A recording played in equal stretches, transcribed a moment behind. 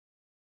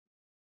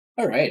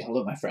Alright,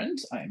 hello my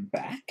friends, I'm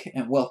back,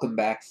 and welcome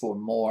back for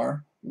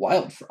more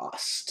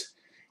Wildfrost.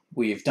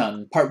 We've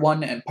done part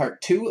 1 and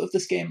part 2 of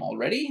this game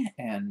already,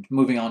 and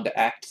moving on to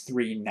Act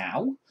 3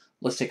 now.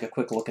 Let's take a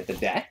quick look at the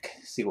deck,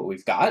 see what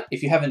we've got.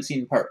 If you haven't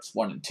seen parts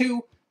 1 and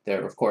 2,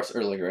 they're of course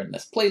earlier in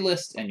this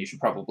playlist, and you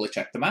should probably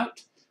check them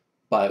out.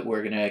 But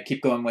we're going to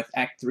keep going with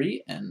Act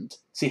 3 and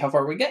see how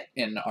far we get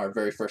in our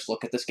very first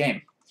look at this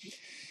game.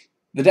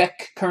 The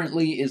deck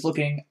currently is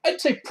looking,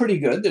 I'd say, pretty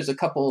good. There's a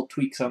couple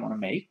tweaks I want to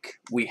make.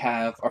 We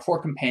have our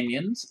 4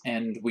 companions,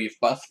 and we've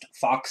buffed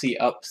Foxee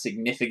up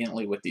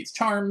significantly with these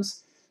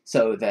charms,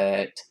 so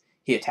that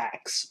he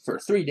attacks for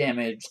 3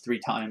 damage 3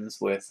 times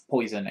with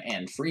poison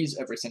and freeze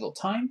every single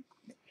time.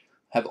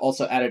 Have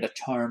also added a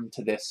charm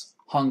to this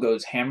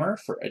Hongo's Hammer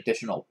for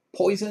additional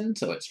poison,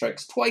 so it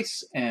strikes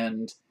twice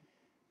and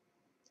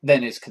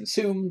then is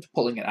consumed,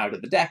 pulling it out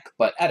of the deck,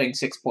 but adding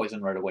 6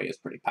 poison right away is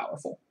pretty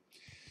powerful.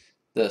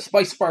 The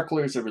Spice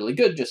Sparklers are really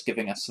good, just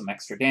giving us some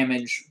extra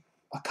damage.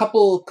 A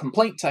couple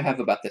complaints I have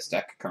about this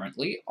deck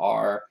currently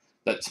are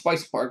that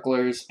Spice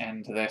Sparklers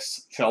and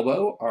this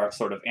Shellbow are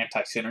sort of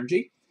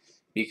anti-synergy,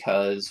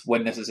 because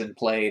when this is in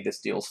play, this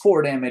deals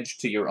 4 damage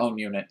to your own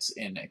units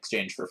in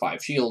exchange for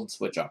 5 shields,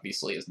 which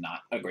obviously is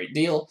not a great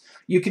deal.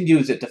 You can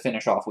use it to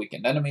finish off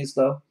weakened enemies,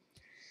 though.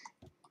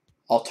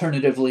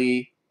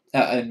 Alternatively,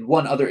 and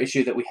one other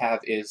issue that we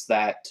have is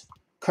that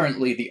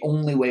currently the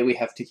only way we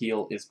have to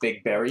heal is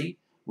Big Berry.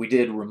 We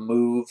did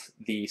remove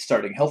the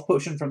starting health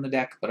potion from the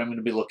deck, but I'm going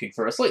to be looking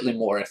for a slightly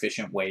more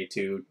efficient way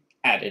to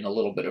add in a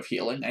little bit of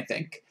healing, I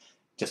think,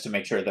 just to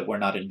make sure that we're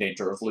not in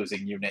danger of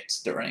losing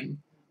units during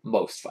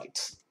most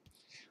fights.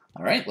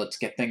 Alright, let's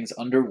get things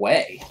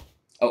underway.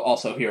 Oh,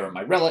 also here are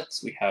my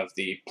relics. We have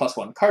the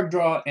 +1 card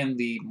draw and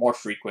the more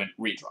frequent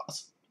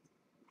redraws.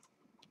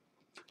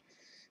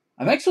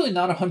 I'm actually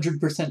not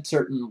 100%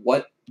 certain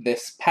what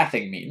this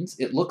pathing means.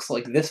 It looks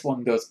like this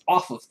one goes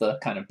off of the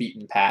kind of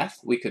beaten path.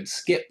 We could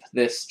skip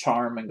this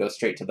charm and go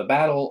straight to the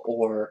battle,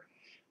 or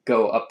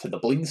go up to the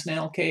Bling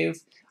Snail Cave.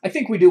 I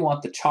think we do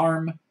want the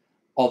charm,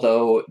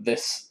 although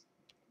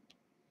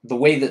the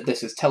way that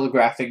this is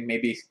telegraphing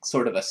maybe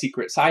sort of a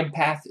secret side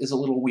path is a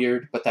little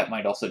weird, but that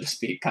might also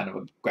just be kind of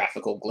a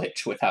graphical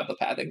glitch with how the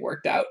pathing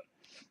worked out.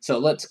 So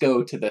let's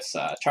go to this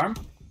charm.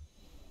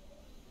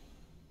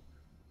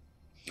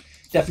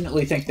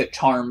 Definitely think that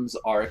charms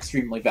are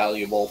extremely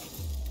valuable.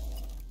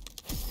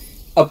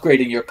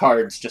 Upgrading your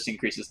cards just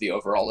increases the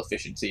overall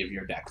efficiency of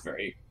your deck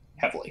very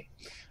heavily.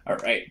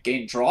 Alright,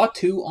 gain draw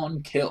 2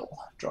 on kill.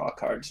 Draw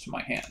cards to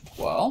my hand.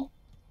 Well,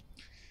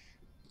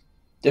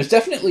 there's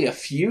definitely a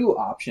few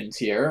options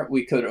here.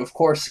 We could, of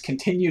course,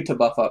 continue to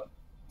buff up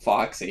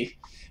Foxee.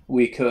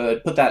 We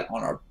could put that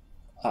on our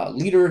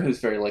leader, who's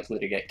very likely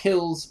to get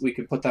kills. We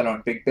could put that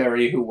on Big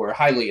Berry, who we're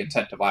highly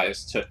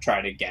incentivized to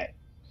try to get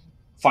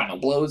final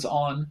blows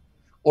on,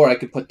 or I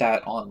could put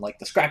that on like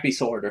the Scrappy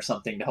Sword or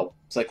something to help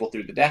cycle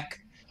through the deck.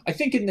 I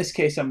think in this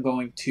case I'm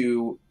going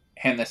to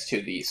hand this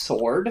to the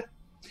Sword,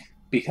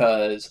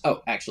 because,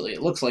 oh, actually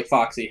it looks like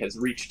Foxee has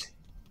reached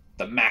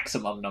the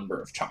maximum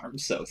number of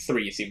charms, so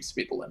 3 seems to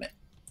be the limit.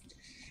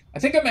 I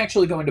think I'm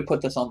actually going to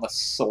put this on the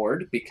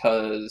Sword,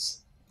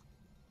 because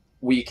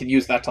we can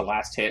use that to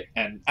last hit,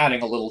 and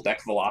adding a little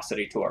deck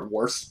velocity to our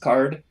worst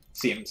card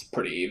seems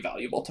pretty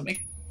valuable to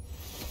me.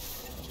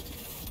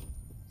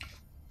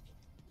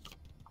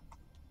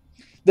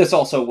 This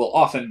also will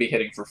often be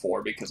hitting for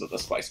 4 because of the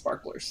Spice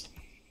Sparklers.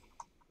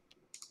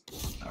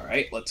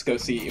 Alright, let's go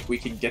see if we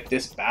can get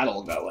this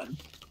battle going.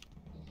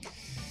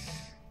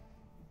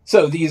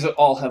 So these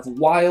all have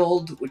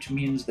Wild, which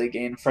means they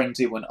gain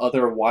Frenzy when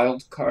other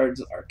Wild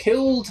cards are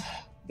killed.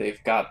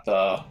 They've got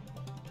the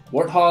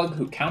Warthog,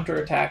 who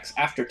counterattacks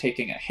after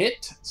taking a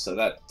hit, so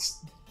that's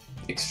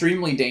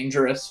extremely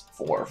dangerous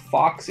for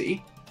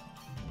Foxee.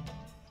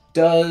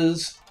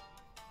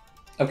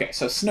 Okay,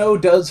 so Snow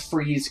does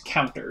freeze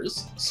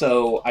counters,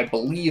 so I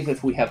believe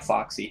if we have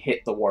Foxee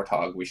hit the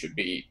Warthog, we should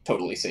be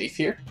totally safe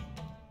here.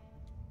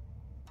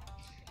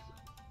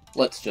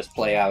 Let's just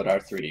play out our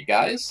 3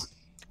 guys.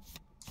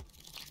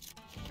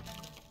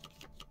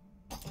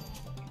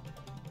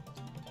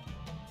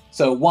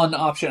 So one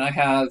option I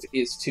have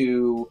is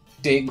to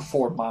dig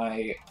for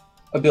my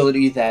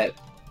ability that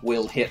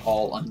will hit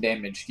all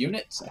undamaged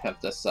units. I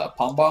have this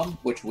Pom Bomb,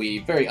 which we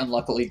very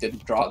unluckily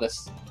didn't draw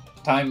this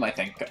time. I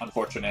think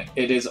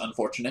it is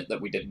unfortunate that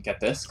we didn't get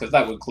this, because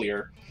that would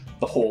clear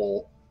the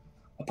whole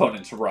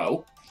opponent's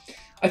row.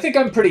 I think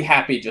I'm pretty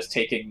happy just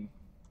taking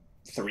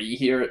 3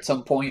 here at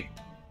some point,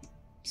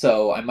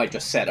 so I might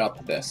just set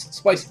up this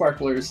Spice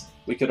Sparklers.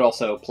 We could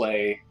also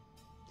play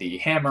the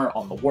Hammer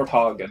on the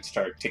Warthog and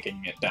start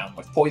ticking it down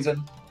with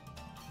poison.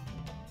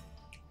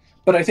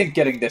 But I think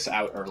getting this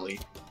out early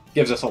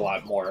gives us a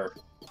lot more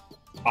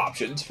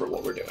options for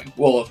what we're doing.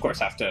 We'll of course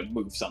have to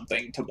move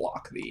something to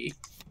block the...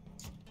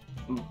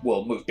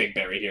 We'll move Big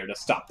Berry here to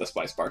stop the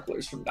Spice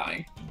Sparklers from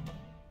dying.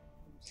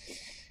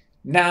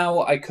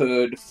 Now I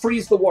could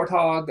freeze the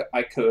Warthog,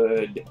 I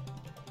could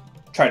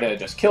try to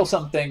just kill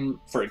something.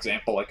 For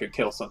example, I could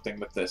kill something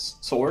with this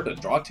sword and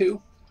draw 2.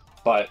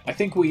 But I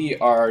think we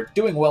are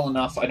doing well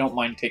enough. I don't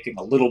mind taking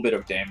a little bit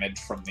of damage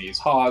from these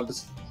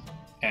hogs,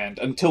 and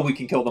until we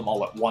can kill them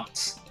all at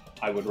once,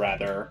 I would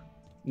rather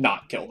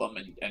not kill them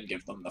and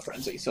give them the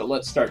frenzy. So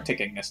let's start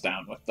ticking this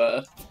down with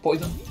the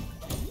poison.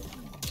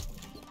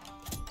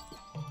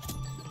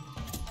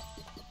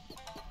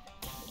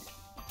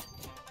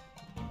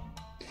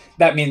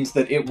 That means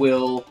that it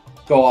will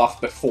go off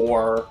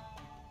before...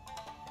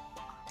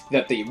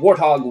 that the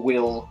Warthog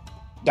will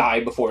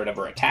die before it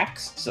ever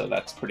attacks, so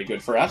that's pretty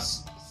good for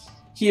us.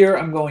 Here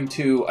I'm going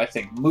to, I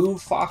think,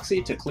 move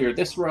Foxee to clear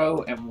this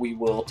row, and we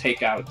will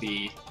take out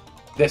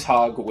this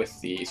hog with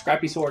the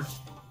Scrappy Sword,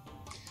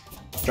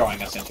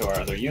 drawing us into our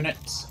other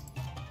units.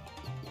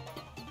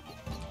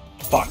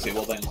 Foxee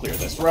will then clear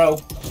this row.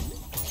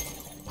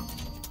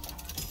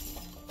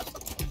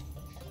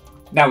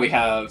 Now we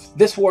have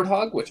this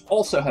Warthog, which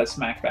also has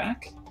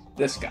Smackback.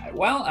 This guy,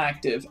 while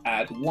active,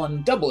 add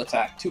 1 double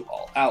attack to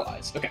all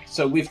allies. Okay,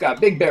 so we've got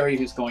Big Berry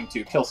who's going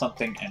to kill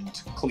something and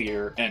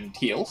clear and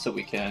heal, so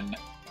we can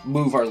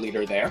move our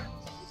leader there.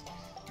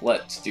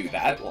 Let's do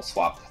that. We'll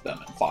swap them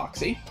and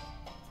Foxee.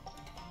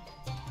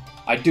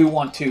 I do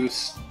want to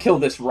kill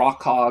this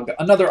Rock Hog.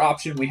 Another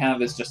option we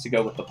have is just to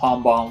go with the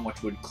Palm Bomb,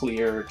 which would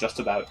clear just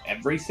about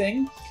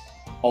everything.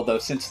 Although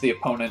since the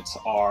opponents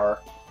are,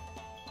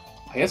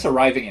 I guess,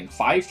 arriving in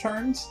 5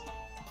 turns,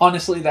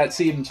 honestly that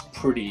seems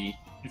pretty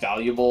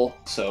valuable,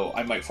 so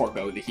I might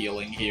forego the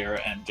healing here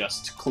and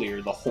just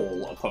clear the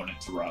whole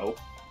opponent's row.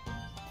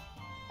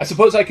 I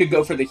suppose I could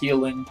go for the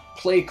healing,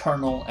 play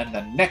Kernal, and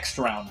then next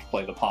round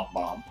play the Palm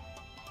Bomb.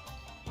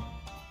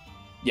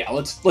 Yeah,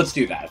 let's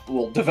do that.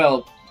 We'll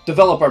develop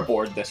our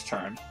board this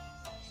turn,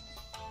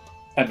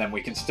 and then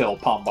we can still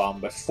Palm Bomb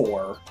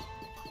before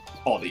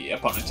all the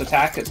opponents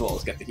attack, as well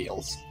as get the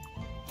heals.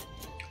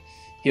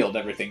 Healed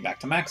everything back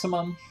to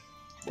maximum.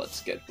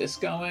 Let's get this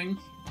going.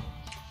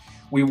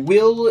 We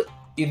will,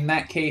 in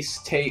that case,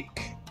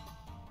 take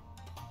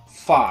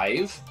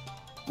 5.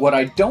 What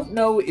I don't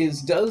know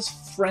is, does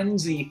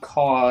Frenzy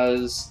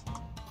cause...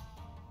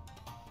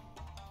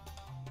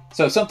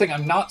 So something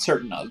I'm not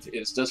certain of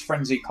is, does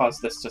Frenzy cause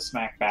this to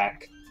smack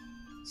back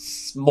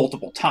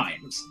multiple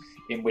times?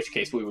 In which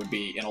case we would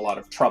be in a lot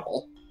of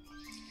trouble.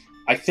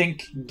 I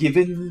think,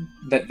 given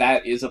that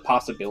that is a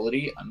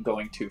possibility, I'm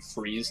going to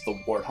freeze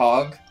the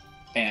Warthog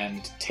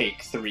and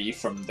take 3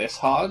 from this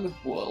hog.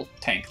 We'll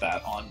tank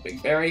that on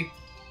Big Berry.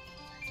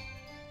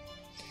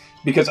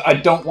 Because I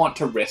don't want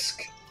to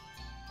risk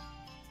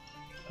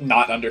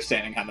not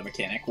understanding how the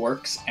mechanic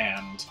works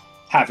and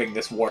having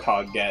this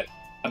Warthog get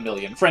a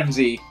million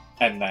Frenzy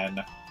and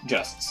then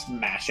just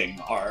smashing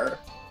our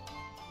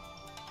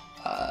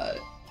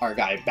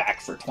guy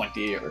back for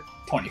 20 or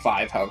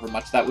 25, however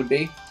much that would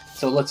be.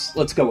 So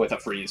let's go with a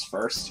freeze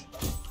first.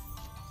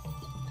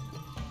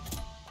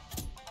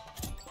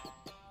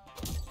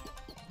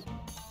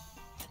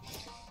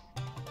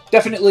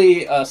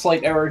 Definitely a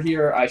slight error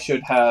here. I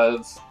should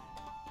have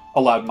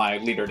allowed my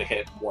leader to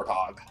hit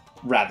Warthog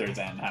rather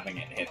than having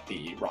it hit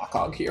the Rock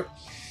Hog here.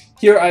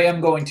 Here I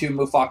am going to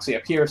move Foxee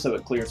up here so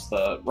it clears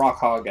the Rock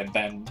Hog and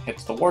then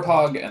hits the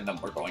Warthog, and then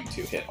we're going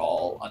to hit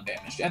all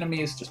undamaged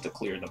enemies just to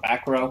clear the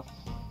back row.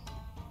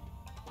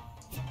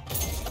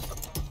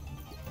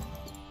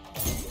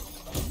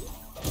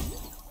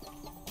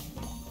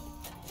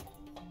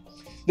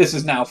 This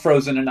is now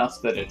frozen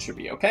enough that it should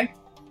be okay.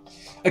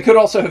 I could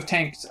also have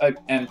tanked,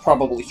 and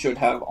probably should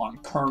have, on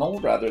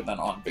Kernal rather than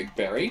on Big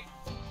Berry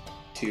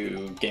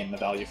to gain the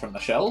value from the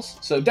shells.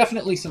 So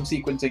definitely some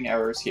sequencing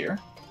errors here.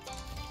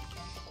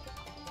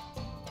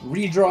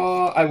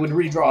 Redraw, I would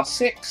redraw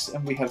 6,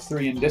 and we have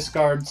 3 in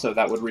discard, so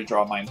that would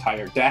redraw my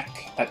entire deck.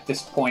 At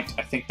this point,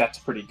 I think that's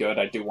pretty good.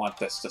 I do want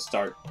this to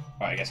start,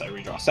 or I guess I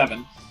redraw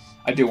 7.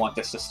 I do want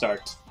this to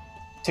start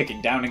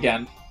ticking down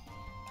again.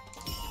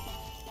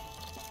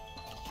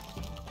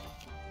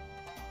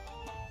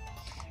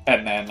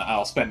 And then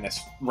I'll spend this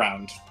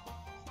round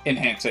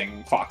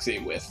enhancing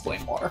Foxee with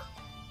Flame Water.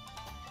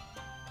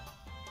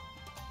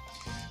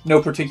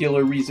 No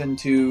particular reason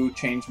to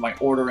change my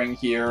ordering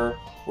here.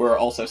 We're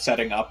also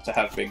setting up to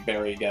have Big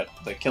Berry get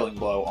the killing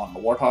blow on the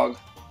Warthog.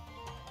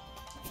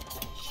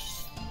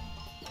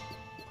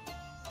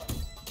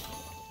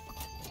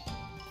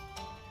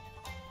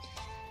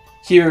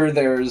 Here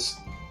there's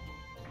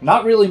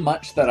not really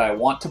much that I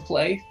want to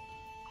play,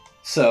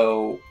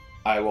 so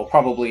I will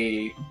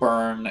probably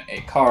burn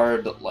a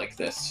card like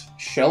this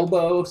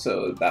Shellbow,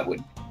 so that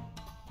would...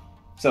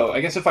 So I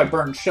guess if I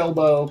burn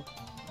Shellbow,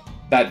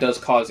 that does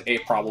cause a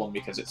problem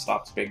because it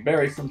stops Big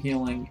Berry from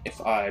healing. If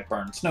I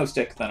burn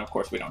Snowstick, then of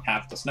course we don't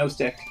have the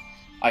Snowstick.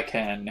 I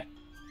can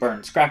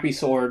burn Scrappy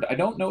Sword. I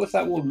don't know if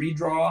that will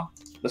redraw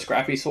the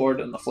Scrappy Sword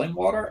and the Flame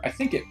Water. I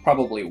think it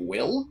probably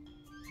will,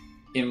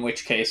 in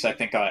which case I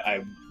think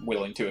I'm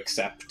willing to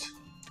accept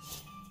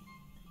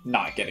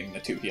not getting the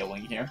 2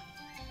 healing here.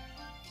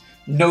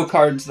 No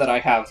cards that I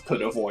have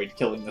could avoid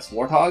killing this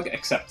Warthog,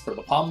 except for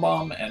the Palm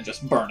Bomb, and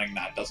just burning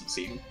that doesn't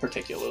seem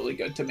particularly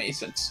good to me,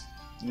 since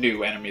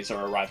new enemies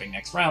are arriving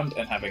next round,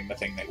 and having the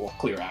thing that will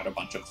clear out a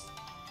bunch of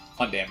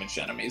undamaged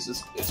enemies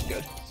is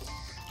good.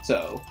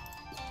 So,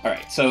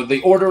 Alright, so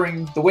the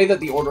way that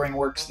the ordering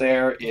works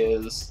there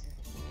is...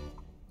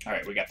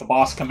 Alright, we got the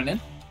boss coming in.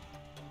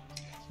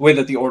 The way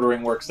that the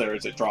ordering works there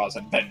is it draws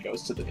and then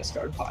goes to the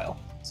discard pile.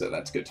 So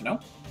that's good to know.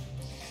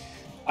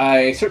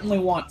 I certainly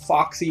want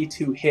Foxee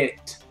to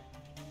hit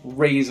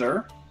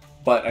Razor,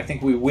 but I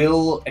think we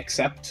will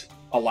accept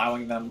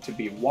allowing them to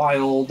be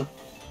wild.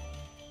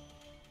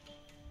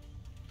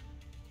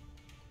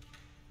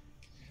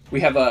 We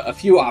have a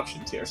few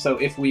options here. So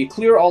if we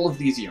clear all of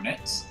these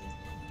units,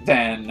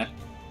 then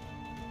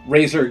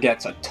Razor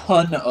gets a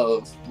ton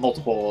of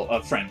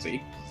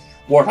Frenzy.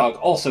 Warthog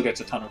also gets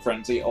a ton of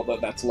Frenzy, although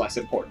that's less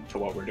important to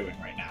what we're doing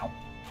right now.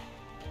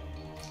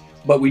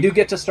 But we do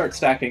get to start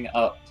stacking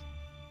up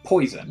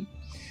Poison.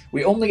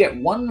 We only get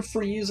 1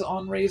 freeze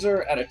on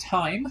Razor at a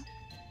time.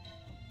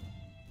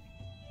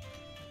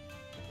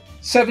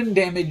 7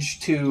 damage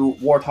to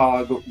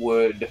Warthog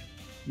would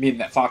mean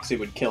that Foxee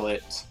would kill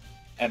it,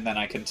 and then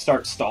I can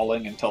start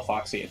stalling until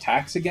Foxee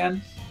attacks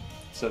again.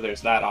 So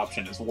there's that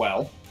option as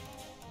well.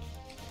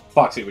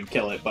 Foxee would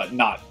kill it, but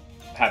not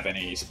have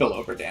any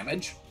spillover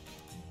damage.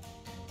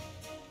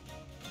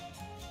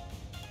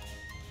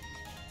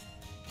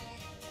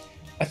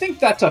 I think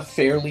that's a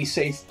fairly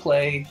safe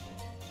play,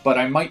 but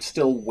I might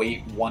still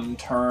wait 1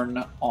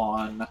 turn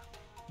on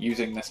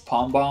using this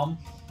Palm Bomb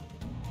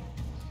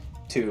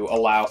to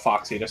allow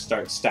Foxee to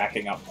start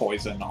stacking up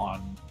poison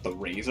on the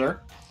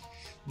Razor.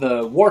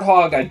 The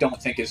Warthog I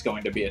don't think is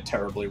going to be a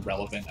terribly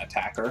relevant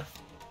attacker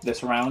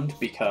this round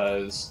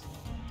because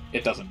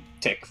it doesn't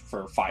tick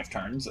for 5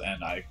 turns,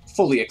 and I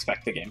fully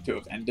expect the game to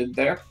have ended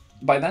there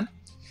by then.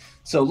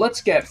 So let's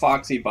get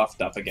Foxee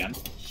buffed up again.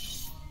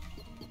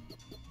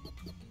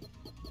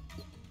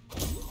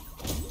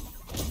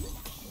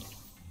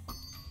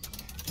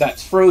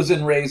 That's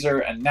Frozen Razor,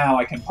 and now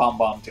I can Palm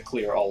Bomb to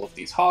clear all of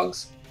these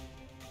hogs.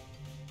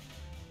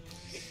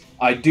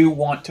 I do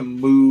want to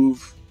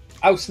move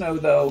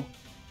Owsnow, though,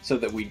 so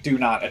that we do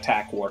not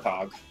attack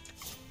Warthog.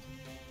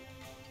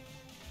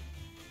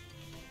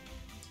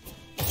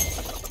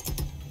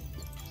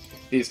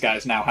 These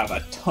guys now have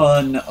a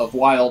ton of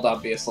wild,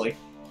 obviously.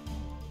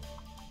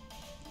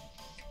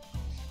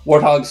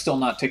 Warthog's still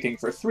not ticking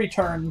for 3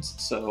 turns,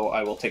 so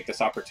I will take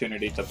this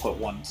opportunity to put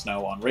 1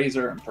 snow on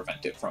Razor and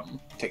prevent it from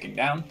ticking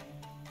down.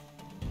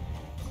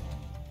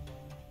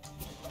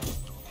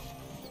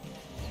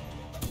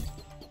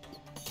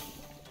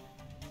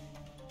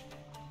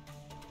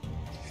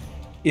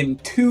 In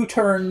 2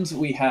 turns,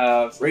 we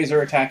have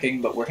Razor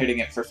attacking, but we're hitting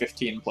it for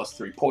 15 plus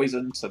 3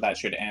 poison, so that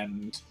should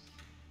end.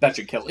 That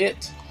should kill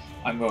it.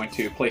 I'm going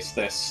to place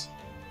this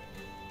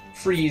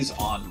freeze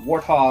on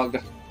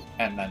Warthog,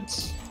 and then...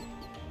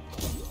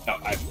 Oh,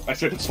 I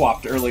should have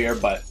swapped earlier,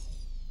 but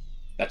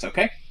that's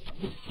okay.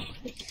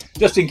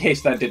 Just in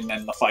case that didn't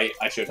end the fight,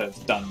 I should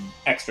have done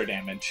extra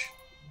damage.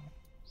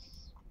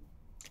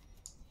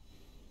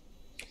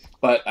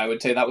 But I would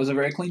say that was a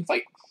very clean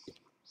fight.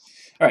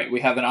 Alright,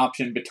 we have an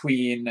option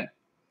between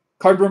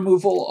card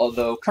removal,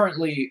 although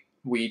currently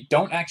we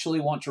don't actually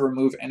want to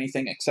remove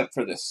anything except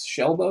for this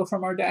Shellbow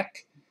from our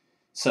deck.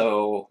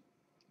 So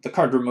the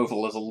card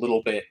removal is a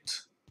little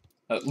bit...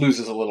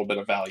 loses a little bit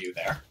of value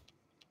there.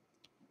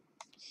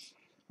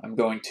 I'm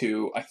going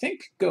to, I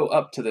think, go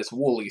up to this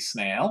Woolly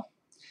Snail,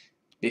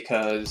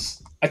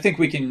 because I think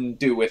we can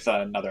do with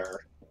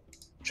another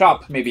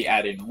chop, maybe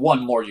add in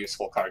 1 more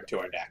useful card to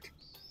our deck.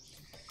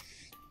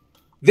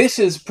 This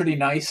is pretty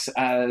nice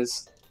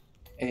as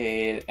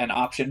an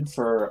option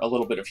for a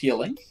little bit of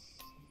healing.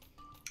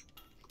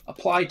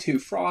 Apply to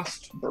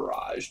Frost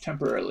Barrage,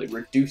 temporarily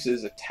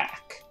reduces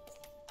attack.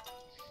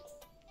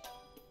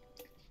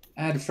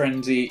 Add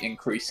Frenzy,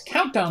 increase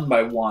countdown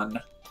by 1.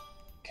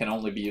 Can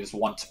only be used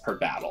once per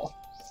battle.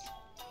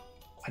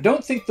 I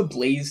don't think the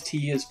Blaze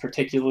Tea is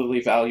particularly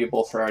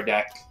valuable for our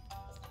deck.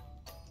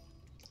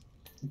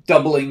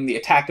 Doubling the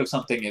attack of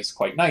something is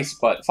quite nice,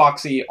 but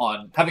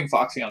having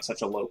Foxee on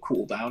such a low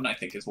cooldown, I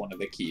think, is one of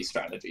the key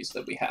strategies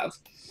that we have.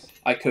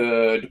 I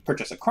could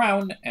purchase a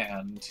crown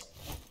and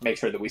make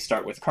sure that we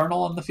start with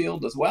Kernal on the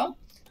field as well,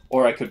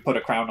 or I could put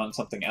a crown on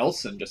something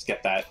else and just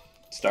get that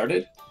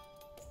started.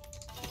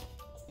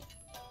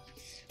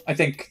 I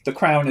think the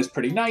crown is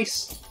pretty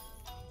nice.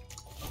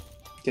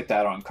 Get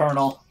that on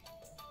Kernal.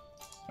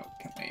 Oh,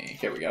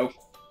 here we go.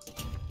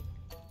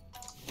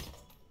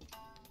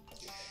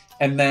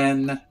 And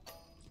then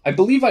I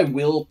believe I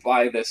will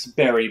buy this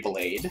Berry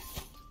Blade.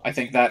 I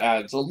think that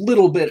adds a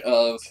little bit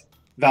of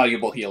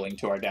valuable healing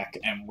to our deck,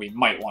 and we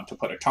might want to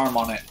put a charm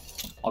on it.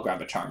 I'll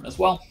grab a charm as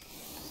well.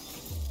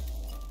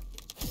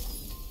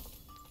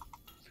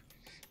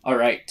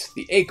 Alright,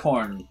 the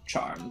Acorn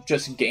Charm.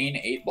 Just gain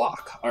 8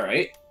 block.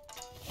 Alright.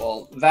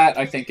 Well, that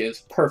I think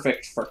is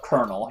perfect for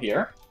Kernal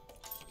here.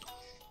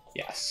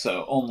 Yes,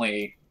 so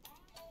only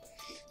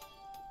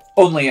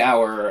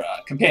our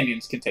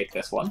companions can take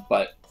this one,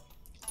 but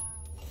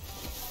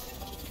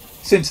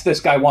since this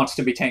guy wants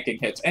to be tanking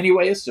hits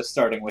anyways, just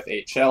starting with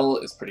 8 shell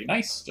is pretty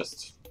nice,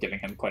 just giving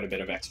him quite a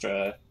bit of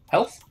extra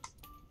health.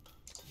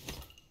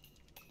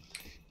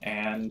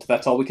 And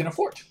that's all we can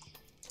afford.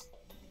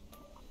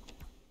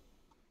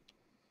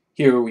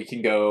 Here we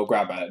can go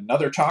grab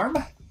another charm.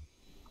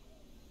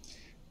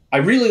 I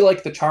really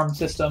like the charm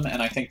system,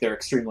 and I think they're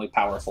extremely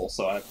powerful,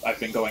 so I've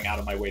been going out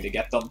of my way to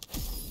get them.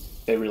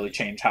 They really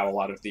change how a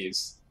lot of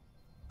these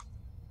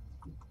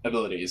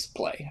abilities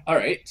play.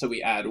 Alright, so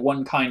we add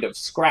one kind of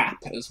scrap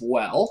as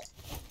well.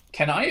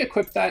 Can I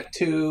equip that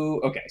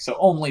to... Okay, so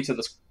only to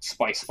the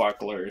Spice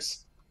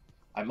Sparklers.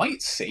 I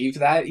might save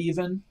that,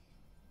 even.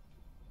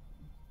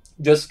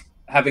 Just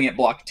having it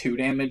block 2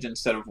 damage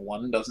instead of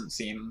 1 doesn't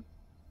seem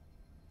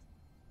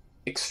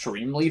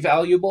extremely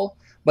valuable.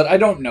 But I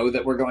don't know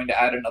that we're going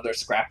to add another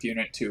scrap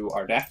unit to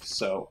our deck,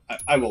 so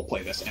I will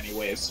play this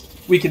anyways.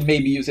 We can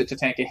maybe use it to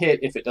tank a hit.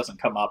 If it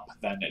doesn't come up,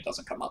 then it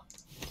doesn't come up.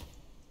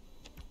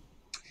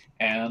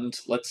 And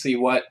let's see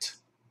what...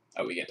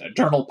 Oh, we get a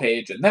journal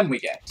page, and then we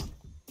get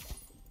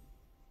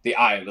the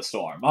Eye of the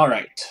Storm.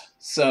 Alright,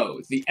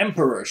 so the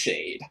Emperor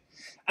Shade.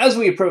 As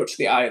we approach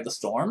the Eye of the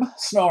Storm,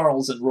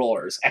 snarls and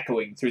roars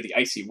echoing through the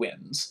icy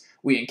winds,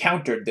 we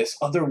encountered this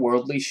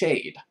otherworldly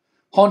shade.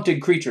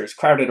 Haunted creatures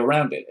crowded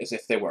around it as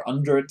if they were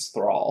under its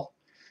thrall.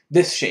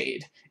 This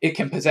shade, it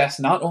can possess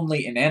not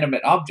only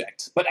inanimate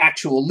objects, but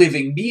actual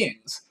living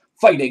beings.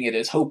 Fighting it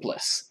is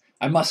hopeless.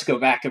 I must go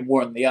back and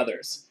warn the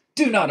others.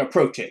 Do not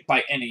approach it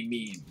by any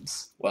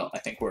means. Well, I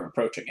think we're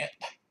approaching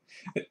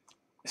it.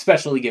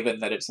 Especially given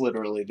that it's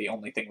literally the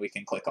only thing we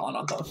can click on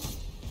the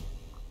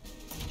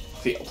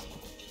field.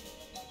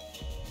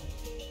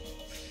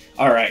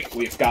 Alright,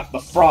 we've got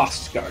the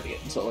Frost Guardian,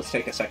 so let's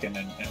take a second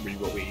and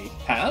read what we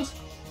have.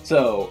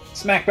 So,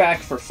 smackback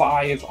for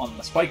 5 on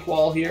the spike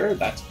wall here,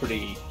 that's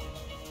pretty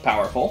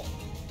powerful.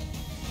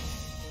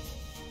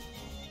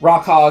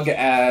 Rockhog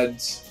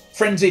adds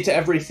Frenzy to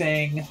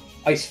everything.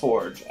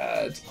 Iceforge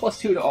adds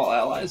 +2 to all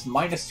allies,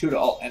 -2 to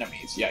all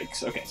enemies.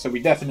 Yikes. Okay, so we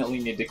definitely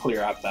need to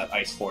clear out that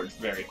Iceforge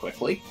very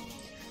quickly.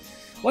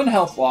 When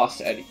health lost,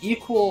 add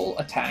equal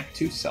attack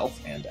to self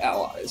and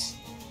allies.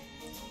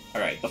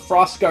 Alright, the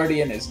Frost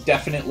Guardian is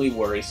definitely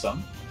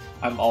worrisome.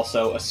 I'm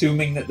also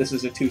assuming that this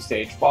is a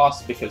 2-stage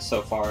boss, because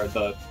so far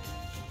the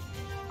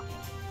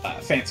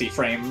fancy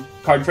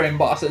card frame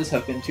bosses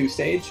have been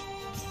 2-stage.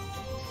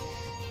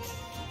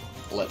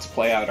 Let's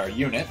play out our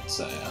units,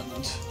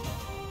 and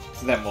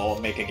then we'll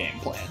make a game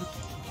plan.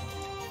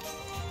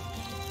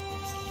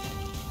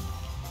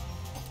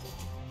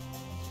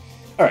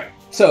 Alright,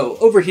 so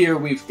over here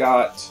we've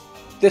got...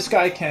 This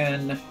guy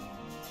can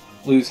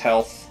lose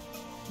health.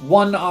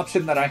 One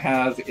option that I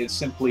have is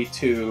simply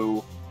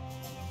to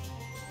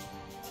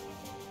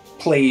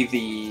play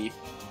the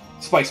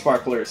Spice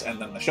Sparklers and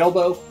then the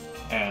Shellbow,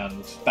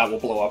 and that will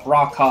blow up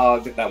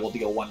Rockhog, that will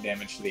deal 1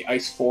 damage to the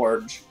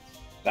Iceforge,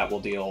 that will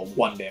deal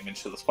 1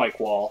 damage to the Spike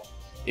Wall.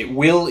 It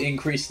will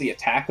increase the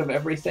attack of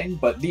everything,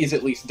 but these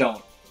at least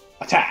don't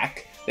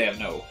attack. They have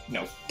no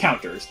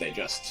counters, they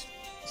just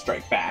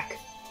strike back.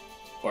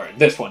 Or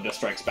this one just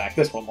strikes back,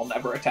 this one will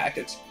never attack,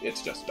 it's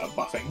just a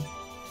buffing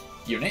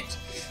unit.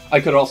 I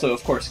could also,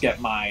 of course,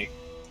 get my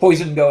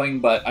poison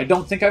going, but I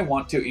don't think I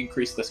want to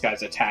increase this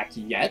guy's attack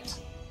yet.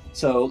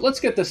 So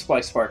let's get the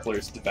Spice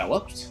Sparklers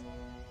developed.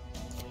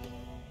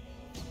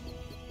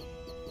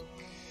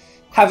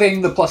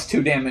 Having the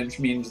 +2 damage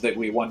means that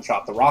we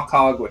one-shot the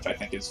Rockhog, which I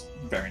think is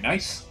very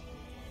nice.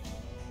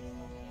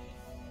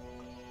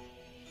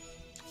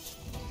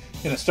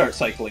 Gonna start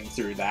cycling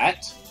through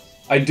that.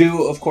 I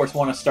do, of course,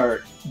 want to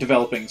start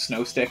developing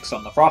Snow Sticks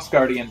on the Frost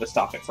Guardian to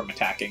stop it from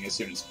attacking as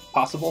soon as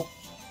possible.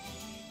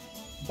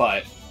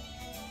 But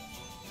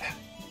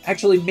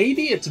actually,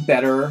 maybe it's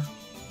better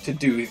to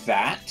do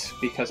that,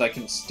 because I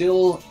can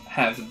still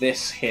have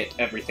this hit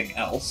everything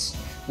else.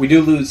 We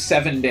do lose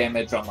 7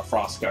 damage on the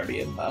Frost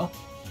Guardian, though.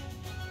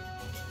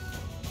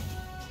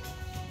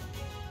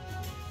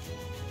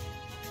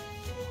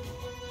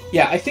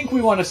 Yeah, I think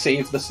we want to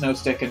save the Snow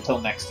Stick until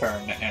next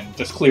turn and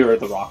just clear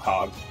the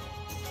Rockhog.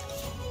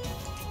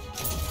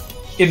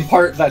 In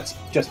part, that's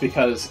just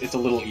because it's a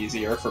little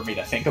easier for me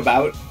to think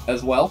about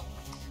as well.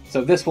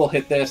 So this will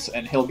hit this,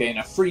 and he'll gain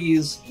a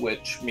freeze,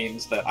 which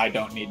means that I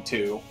don't need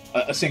to...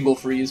 a single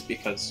freeze,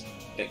 because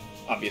it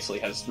obviously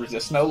has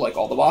resist snow like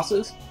all the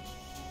bosses.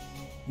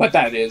 But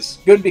that is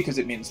good, because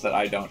it means that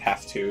I don't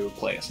have to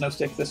play a Snow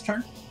Stick this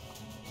turn.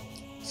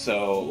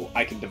 So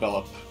I can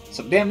develop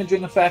some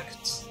damaging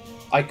effects.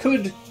 I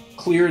could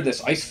clear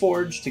this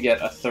Iceforge to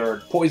get a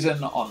 3rd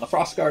poison on the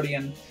Frost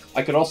Guardian.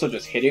 I could also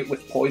just hit it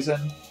with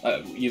poison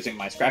using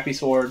my Scrappy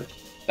Sword.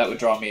 That would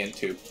draw me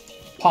into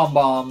Palm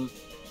Bomb,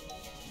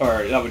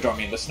 or that would draw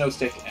me into Snow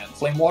Stick and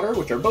Flame Water,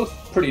 which are both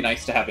pretty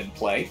nice to have in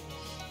play.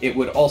 It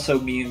would also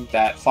mean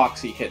that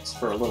Foxee hits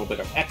for a little bit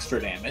of extra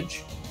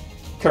damage.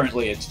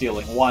 Currently it's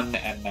dealing 1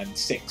 and then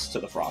 6 to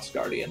the Frost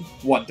Guardian.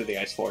 1 to the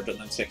Iceforge and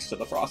then 6 to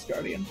the Frost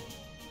Guardian.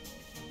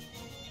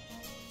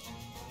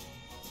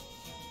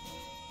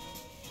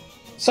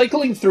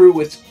 Cycling through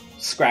with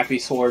Scrappy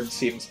Sword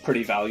seems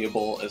pretty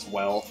valuable as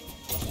well.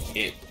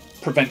 It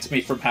prevents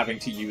me from having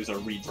to use or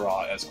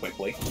redraw as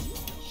quickly.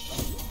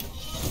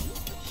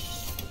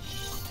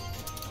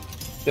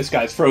 This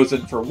guy's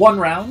frozen for 1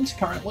 round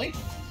currently,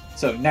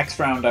 so next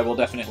round I will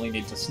definitely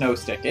need to Snow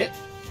Stick it.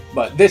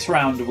 But this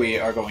round we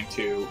are going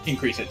to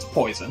increase its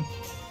poison.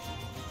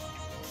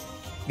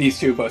 These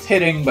two both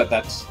hitting, but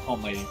that's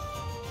only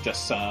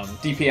just some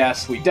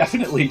DPS. We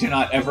definitely do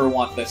not ever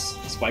want this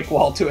spike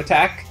wall to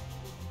attack,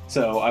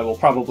 so I will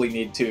probably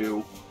need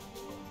to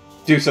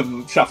do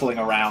some shuffling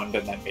around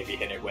and then maybe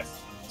hit it with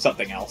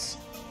something else.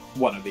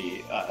 One of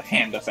the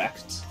hand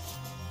effects.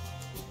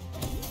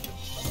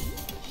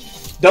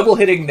 Double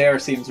hitting there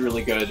seems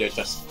really good. It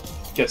just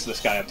gets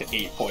this guy up to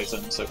 8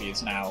 poison, so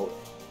he's now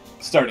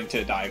starting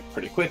to die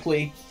pretty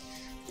quickly.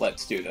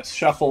 Let's do this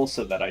shuffle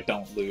so that I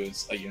don't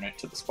lose a unit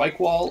to the spike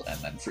wall, and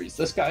then freeze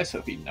this guy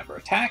so he never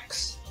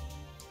attacks.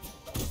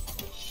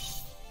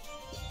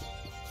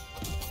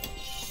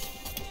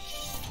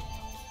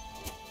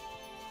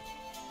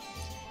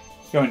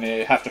 Going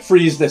to have to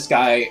freeze this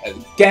guy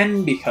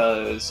again,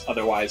 because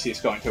otherwise he's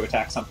going to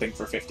attack something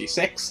for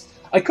 56.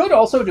 I could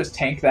also just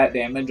tank that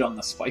damage on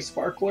the Spice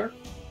Sparkler.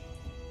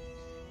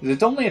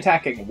 It's only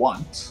attacking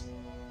once,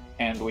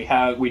 and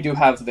we do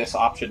have this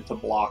option to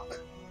block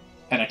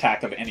an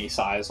attack of any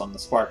size on the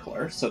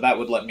Sparkler, so that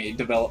would let me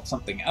develop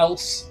something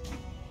else.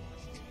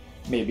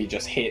 Maybe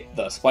just hit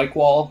the Spike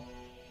Wall.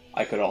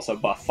 I could also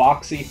buff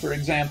Foxee, for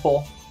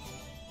example.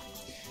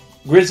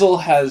 Grizzle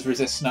has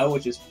Resist Snow,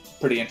 which is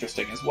pretty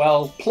interesting as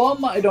well.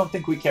 Plum, I don't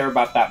think we care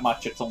about that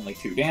much, it's only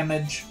 2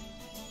 damage.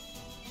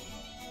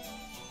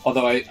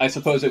 Although I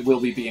suppose it will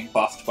be being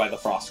buffed by the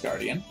Frost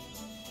Guardian.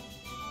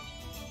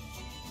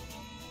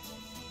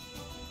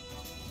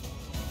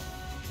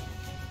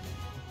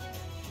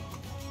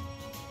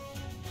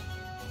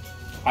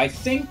 I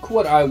think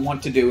what I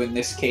want to do in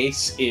this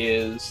case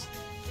is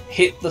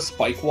hit the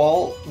spike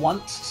wall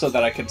once so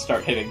that I can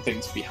start hitting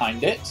things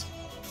behind it,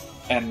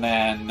 and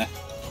then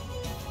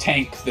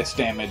tank this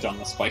damage on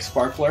the Spice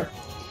Sparkler,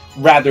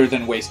 rather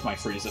than waste my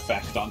freeze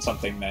effect on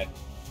something that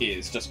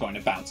is just going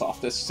to bounce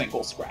off this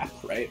single scrap,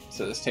 right?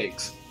 So this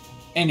takes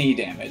any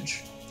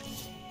damage.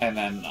 And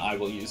then I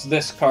will use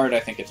this card. I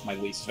think it's my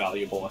least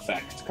valuable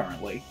effect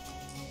currently.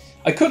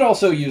 I could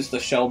also use the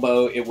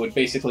Shellbow. It would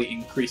basically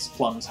increase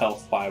Plum's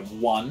health by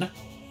 1,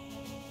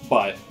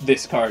 but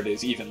this card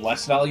is even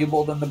less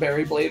valuable than the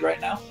Berry Blade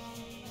right now.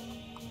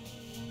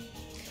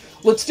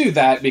 Let's do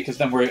that, because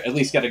then we're at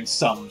least getting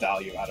some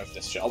value out of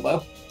this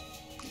Shellbow.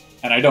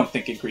 And I don't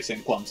think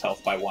increasing Plum's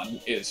health by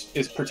 1 is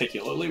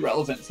particularly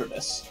relevant for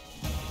this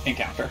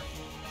encounter.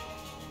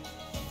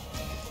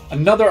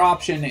 Another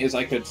option is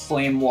I could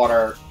Flame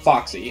Water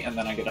Foxee, and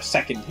then I get a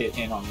second hit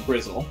in on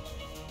Grizzle.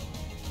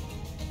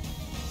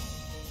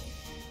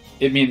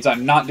 It means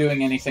I'm not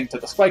doing anything to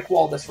the Spike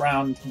Wall this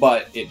round,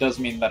 but it does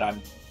mean that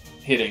I'm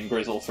hitting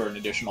Grizzle for an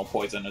additional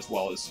poison as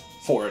well as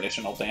 4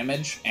 additional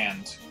damage,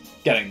 and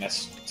getting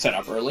this set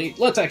up early.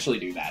 Let's actually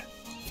do that.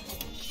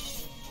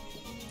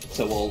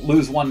 So we'll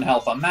lose 1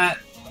 health on that.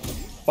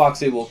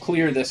 Foxee will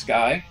clear this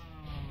guy.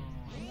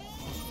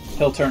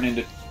 He'll turn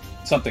into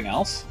something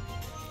else.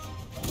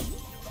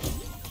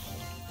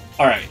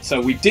 Alright, so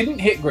we didn't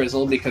hit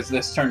Grizzle because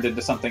this turned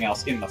into something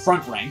else in the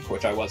front rank,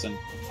 which I wasn't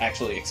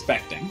actually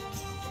expecting.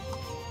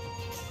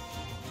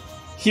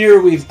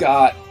 Here we've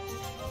got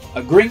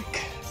a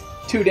Grink,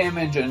 2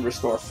 damage and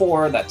restore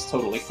 4, that's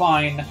totally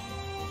fine.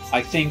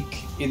 I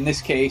think in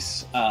this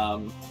case,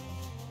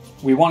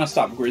 we want to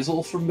stop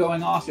Grizzle from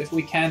going off if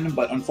we can,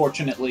 but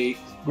unfortunately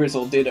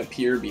Grizzle did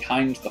appear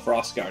behind the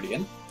Frost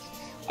Guardian.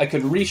 I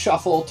could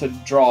reshuffle to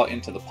draw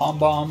into the Pom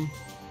Bomb.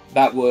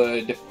 That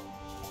would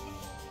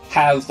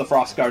have the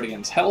Frost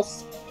Guardian's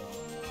health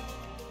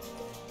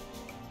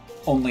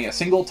only a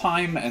single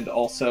time, and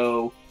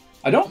also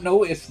I don't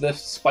know if the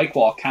Spike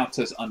Wall counts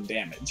as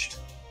undamaged.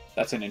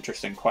 That's an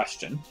interesting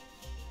question.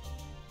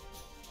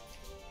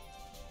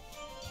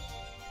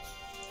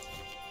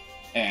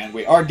 And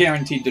we are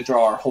guaranteed to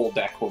draw our whole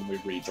deck when we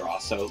redraw,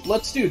 so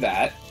let's do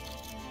that.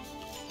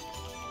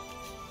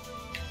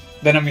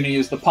 Then I'm going to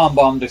use the Pom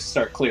Bomb to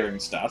start clearing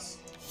stuff.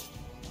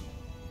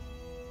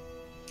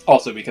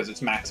 Also because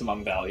it's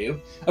maximum value.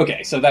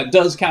 Okay, so that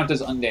does count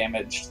as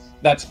undamaged.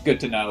 That's good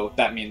to know.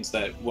 That means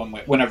that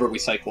whenever we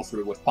cycle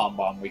through with Pom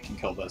Bomb, we can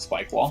kill the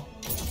Spike Wall.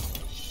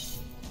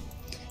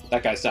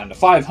 That guy's down to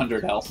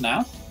 500 health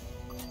now.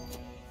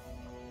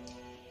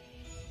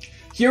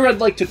 Here I'd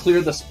like to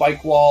clear the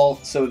Spike Wall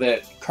so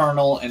that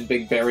Kernal and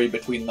Big Berry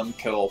between them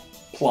kill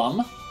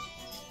Plum.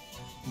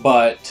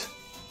 But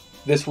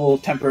this will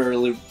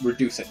temporarily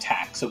reduce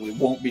attack, so we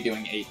won't be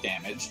doing 8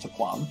 damage to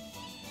Plum.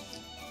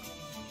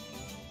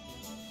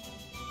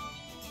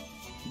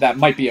 That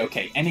might be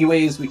okay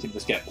anyways, we can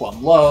just get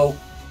Plum low.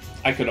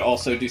 I could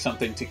also do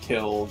something to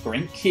kill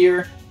Grink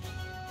here.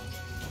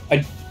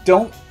 I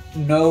don't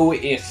know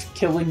if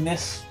killing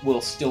this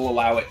will still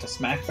allow it to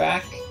smack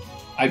back.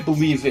 I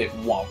believe it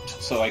won't,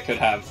 so I could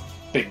have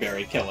Big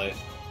Berry kill it,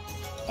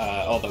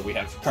 although we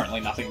have currently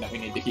nothing that we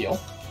need to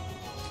heal.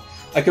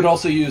 I could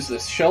also use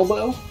this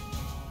Shellbow,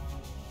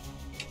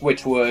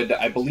 which would,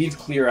 I believe,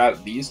 clear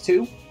out these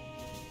two.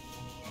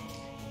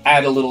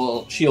 Add a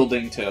little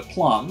shielding to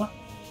Plum,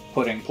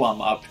 putting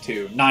Plum up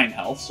to 9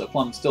 health, so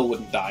Plum still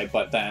wouldn't die,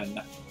 but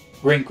then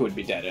Grink would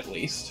be dead at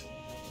least.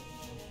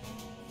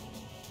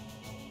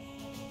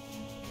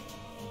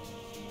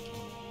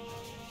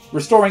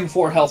 Restoring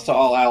 4 health to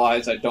all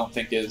allies I don't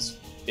think is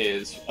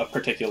a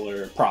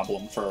particular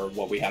problem for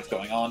what we have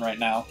going on right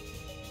now.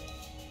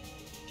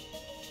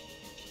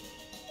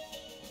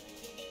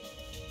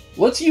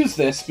 Let's use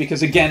this,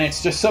 because again,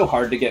 it's just so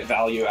hard to get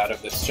value out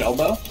of this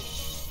Shellbow.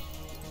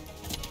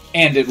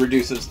 And it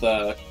reduces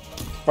the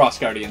Frost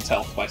Guardian's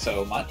health by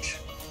so much.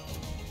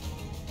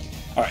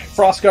 Alright,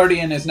 Frost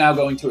Guardian is now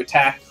going to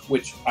attack,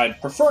 which I'd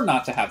prefer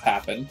not to have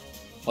happen.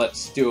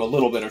 Let's do a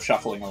little bit of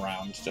shuffling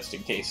around, just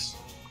in case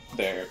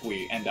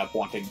we end up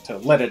wanting to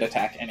let it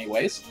attack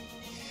anyways.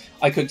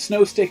 I could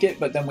Snow Stick it,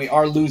 but then we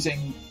are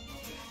losing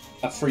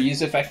a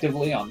freeze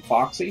effectively on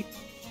Foxee.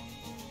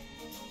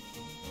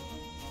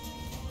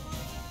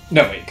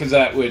 No, wait, because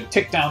that would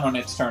tick down on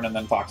its turn and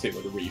then Foxee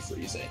would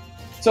refreeze it.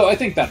 So I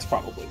think that's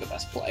probably the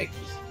best play.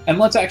 And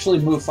let's actually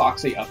move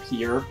Foxee up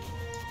here,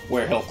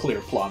 where he'll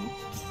clear Plum,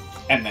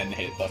 and then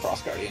hit the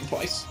Frost Guardian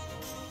twice.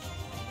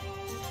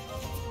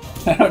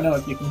 I don't know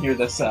if you can hear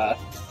this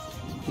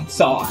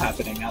saw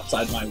happening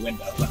outside my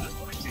window, but I'm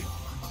going to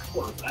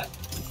close that.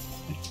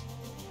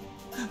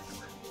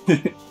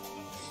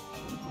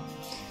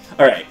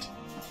 Alright.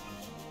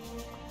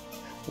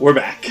 We're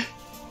back.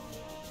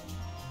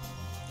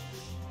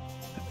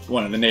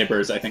 One of the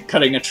neighbors, I think,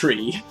 cutting a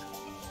tree.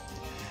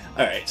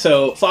 Alright,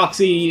 so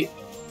Foxee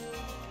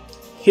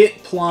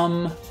hit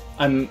Plum.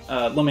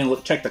 Let me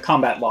check the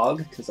combat log,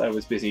 because I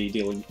was busy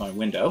dealing with my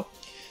window.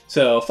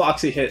 So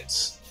Foxee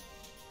hits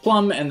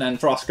Plum and then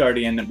Frost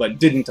Guardian, but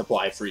didn't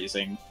apply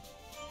freezing,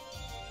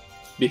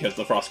 because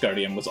the Frost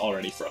Guardian was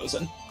already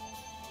frozen.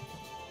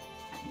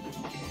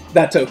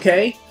 That's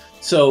okay.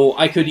 So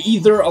I could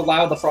either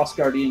allow the Frost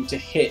Guardian to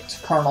hit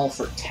Kernal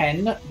for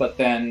 10, but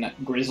then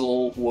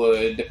Grizzle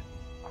would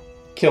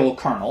kill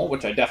Kernal,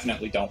 which I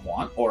definitely don't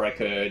want, or I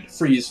could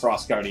freeze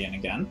Frost Guardian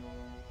again.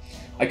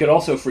 I could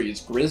also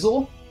freeze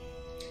Grizzle.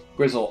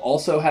 Grizzle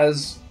also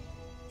has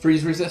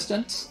freeze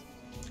resistance.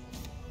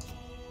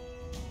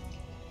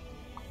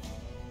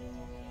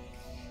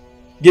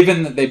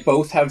 Given that they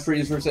both have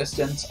freeze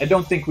resistance, I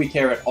don't think we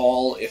care at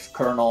all if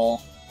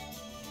Kernal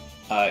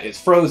is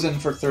frozen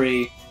for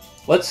 3.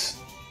 Let's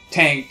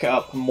tank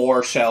up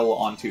more shell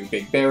onto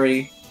Big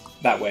Berry.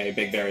 That way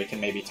Big Berry can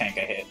maybe tank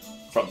a hit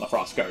from the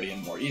Frost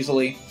Guardian more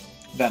easily.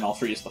 Then I'll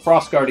freeze the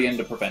Frost Guardian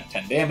to prevent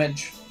 10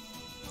 damage.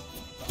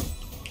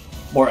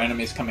 More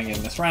enemies coming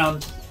in this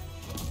round.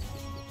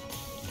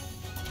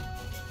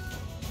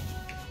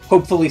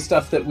 Hopefully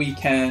stuff that we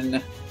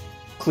can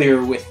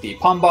clear with the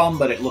Pom Bomb,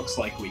 but it looks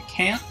like we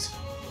can't.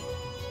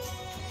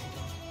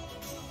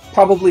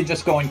 Probably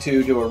just going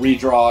to do a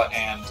redraw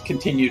and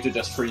continue to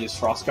just freeze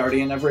Frost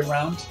Guardian every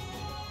round.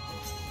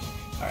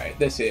 Alright,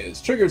 this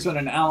is triggers when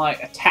an ally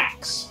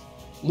attacks.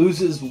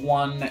 Loses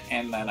 1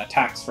 and then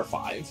attacks for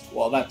 5.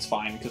 Well, that's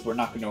fine, because we're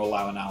not going to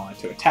allow an ally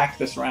to attack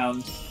this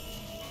round.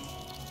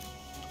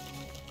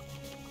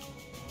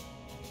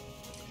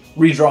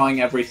 Redrawing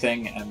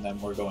everything, and then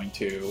we're going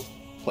to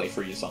play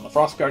freeze on the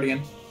Frost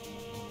Guardian.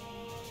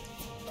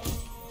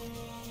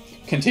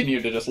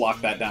 Continue to just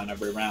lock that down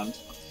every round.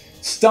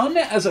 Stun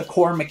as a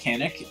core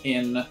mechanic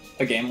in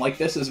a game like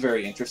this is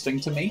very interesting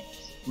to me.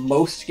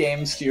 Most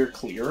games steer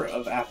clear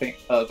of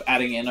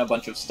adding in a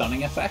bunch of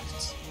stunning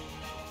effects.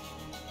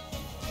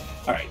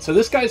 Alright, so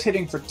this guy's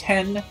hitting for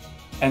 10,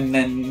 and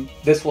then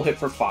this will hit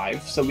for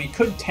 5, so we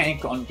could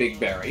tank on Big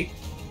Berry.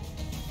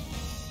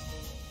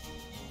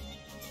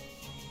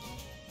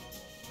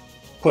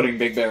 Putting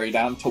Big Berry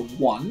down to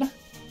 1.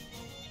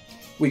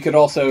 We could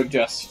also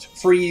just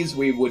freeze,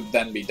 we would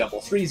then be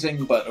double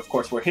freezing, but of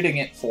course we're hitting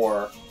it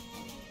for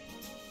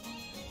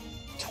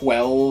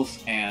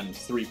 12 and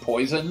 3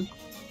 poison,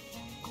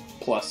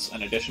 plus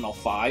an additional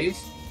 5.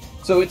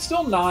 So it's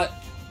still not...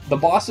 the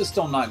boss is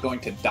still not going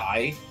to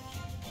die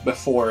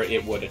before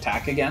it would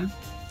attack again.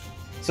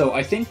 So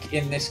I think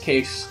in this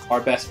case, our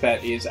best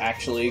bet is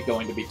actually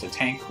going to be to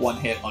tank 1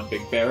 hit on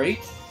Big Berry,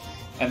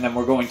 and then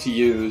we're going to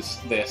use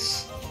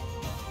this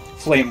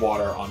Flame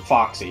Water on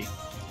Foxee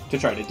to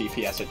try to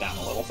DPS it down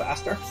a little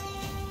faster.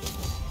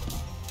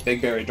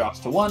 Big Berry drops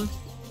to 1.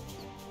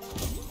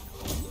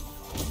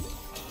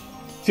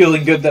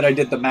 Feeling good that I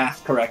did the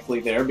math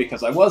correctly there,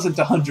 because I wasn't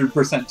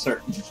 100%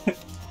 certain.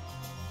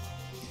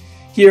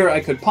 Here I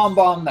could Pom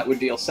Bomb, that would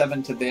deal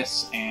 7 to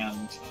this,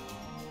 and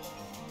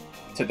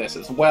to this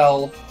as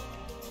well.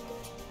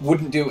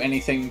 Wouldn't do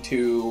anything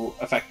to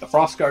affect the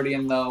Frost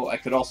Guardian, though. I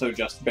could also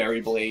just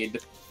Berry Blade,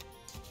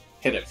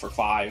 hit it for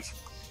 5.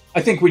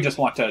 I think we just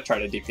want to try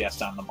to DPS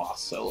down the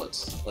boss, so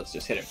let's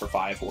just hit it for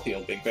 5. We'll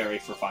heal Big Berry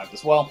for 5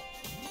 as well.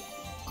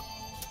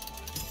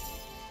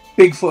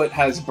 Bigfoot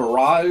has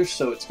Barrage,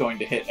 so it's going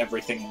to hit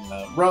everything in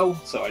the row,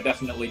 so I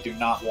definitely do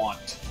not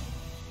want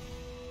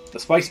the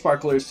Spice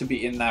Sparklers to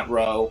be in that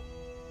row.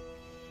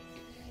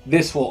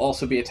 This will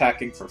also be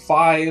attacking for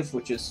 5,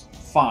 which is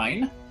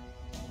fine.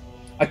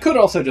 I could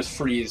also just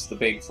freeze the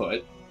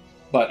Bigfoot,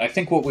 but I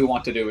think what we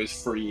want to do is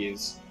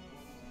freeze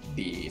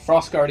the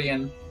Frost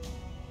Guardian.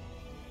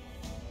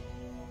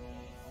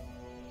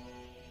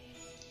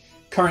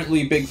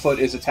 Currently, Bigfoot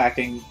is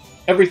attacking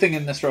everything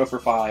in this row for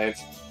 5,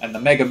 and the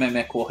Mega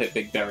Mimic will hit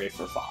Big Berry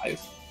for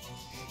 5.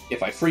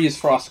 If I freeze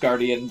Frost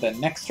Guardian, then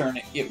next turn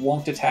it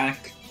won't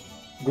attack.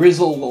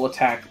 Grizzle will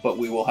attack, but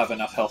we will have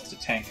enough health to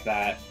tank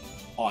that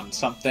on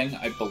something,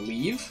 I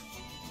believe.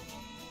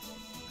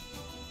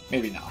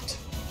 Maybe not.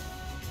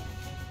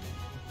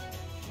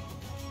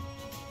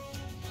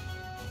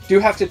 Do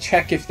have to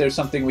check if there's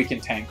something we can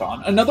tank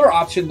on. Another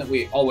option that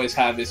we always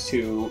have is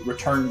to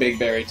return Big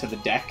Berry to the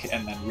deck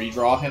and then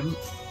redraw him,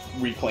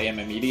 replay him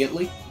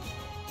immediately.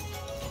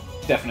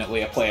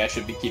 Definitely a play I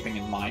should be keeping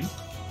in mind.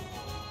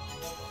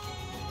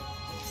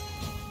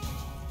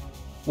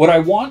 What I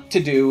want to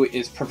do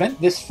is prevent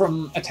this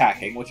from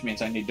attacking, which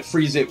means I need to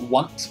freeze it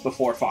once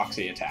before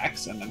Foxee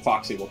attacks, and then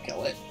Foxee will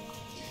kill it.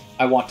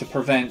 I want to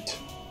prevent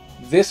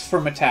this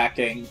from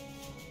attacking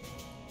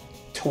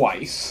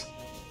twice.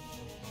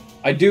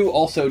 I do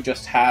also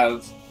just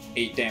have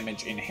 8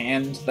 damage in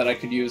hand that I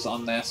could use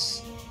on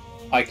this.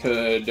 I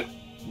could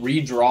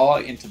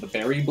redraw into the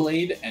Berry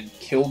Blade and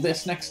kill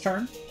this next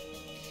turn,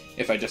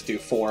 if I just do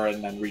 4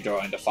 and then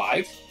redraw into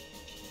 5.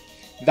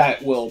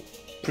 That will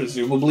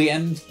presumably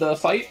end the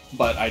fight,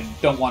 but I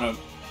don't want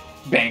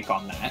to bank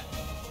on that.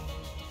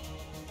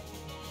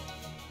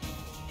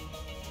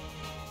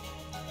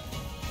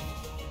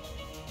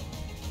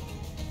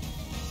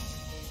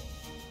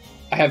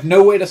 I have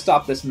no way to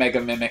stop this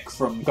Mega Mimic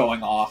from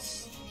going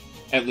off,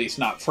 at least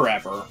not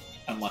forever,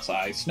 unless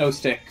I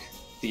Snowstick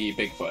the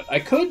Bigfoot. I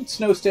could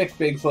Snowstick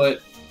Bigfoot,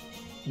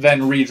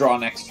 then redraw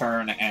next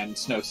turn and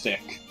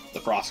Snowstick the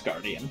Frost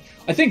Guardian.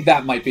 I think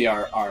that might be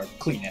our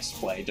cleanest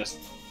play, just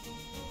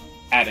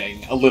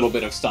adding a little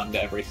bit of stun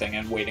to everything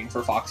and waiting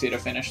for Foxee to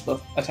finish the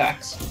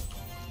attacks.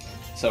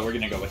 So we're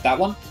going to go with that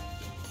one.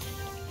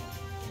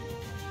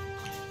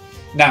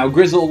 Now,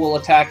 Grizzle will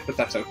attack, but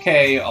that's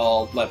okay.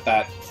 I'll let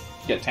that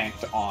get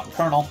tanked on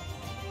Kernal.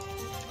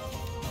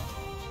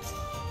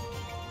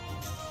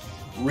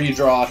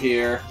 Redraw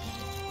here.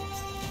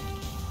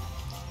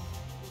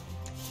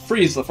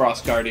 Freeze the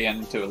Frost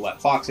Guardian to let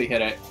Foxee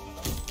hit it.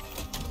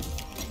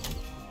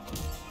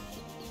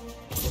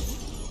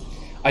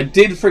 I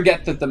did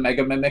forget that the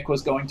Mega Mimic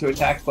was going to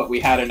attack, but we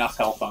had enough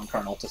health on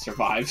Kernal to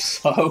survive,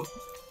 so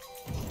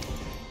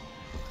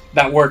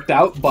that worked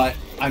out, but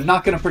I'm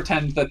not going to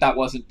pretend that that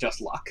wasn't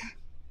just luck.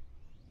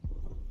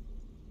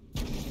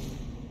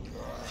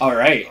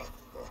 Alright.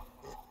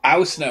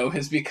 Owsnow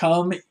has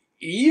become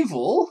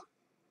evil.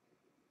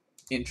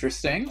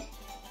 Interesting.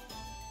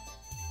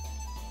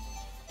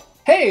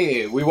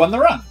 Hey, we won the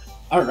run.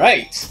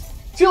 Alright.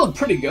 Feeling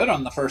pretty good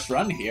on the first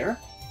run here.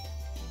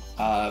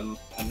 I'm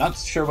not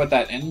sure what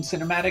that end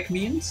cinematic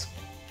means,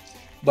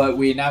 but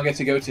we now get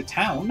to go to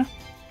town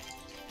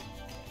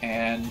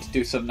and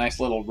do some nice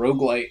little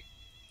roguelite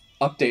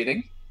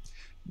updating.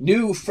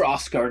 New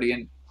Frost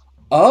Guardian.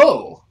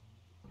 Oh!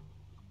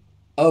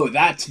 Oh,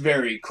 that's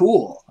very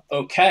cool.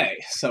 Okay,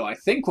 so I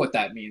think what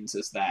that means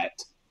is that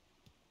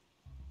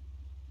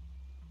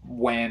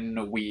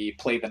when we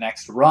play the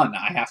next run,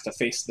 I have to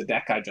face the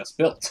deck I just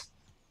built.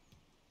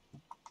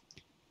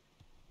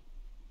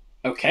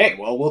 Okay,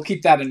 well, we'll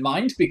keep that in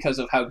mind because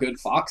of how good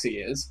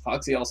Foxee is.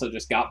 Foxee also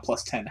just got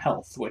plus 10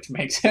 health, which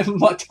makes him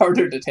much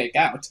harder to take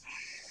out.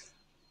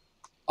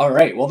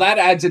 Alright, well, that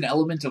adds an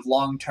element of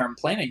long-term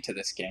planning to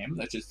this game,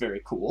 which is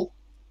very cool.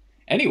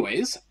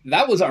 Anyways,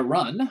 that was our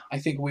run. I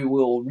think we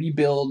will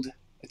rebuild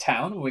a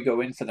town when we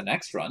go in for the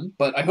next run,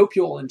 but I hope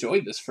you all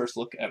enjoyed this first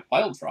look at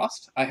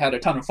Wildfrost. I had a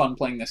ton of fun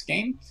playing this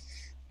game.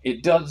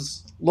 It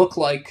does look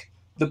like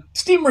the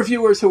Steam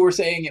reviewers who were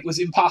saying it was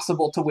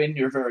impossible to win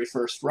your very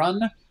first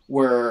run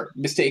were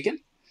mistaken,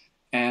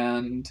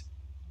 and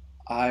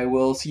I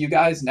will see you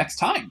guys next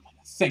time.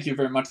 Thank you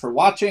very much for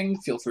watching.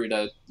 Feel free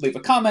to leave a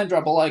comment,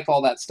 drop a like,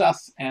 all that stuff,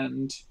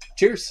 and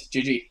cheers.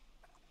 GG.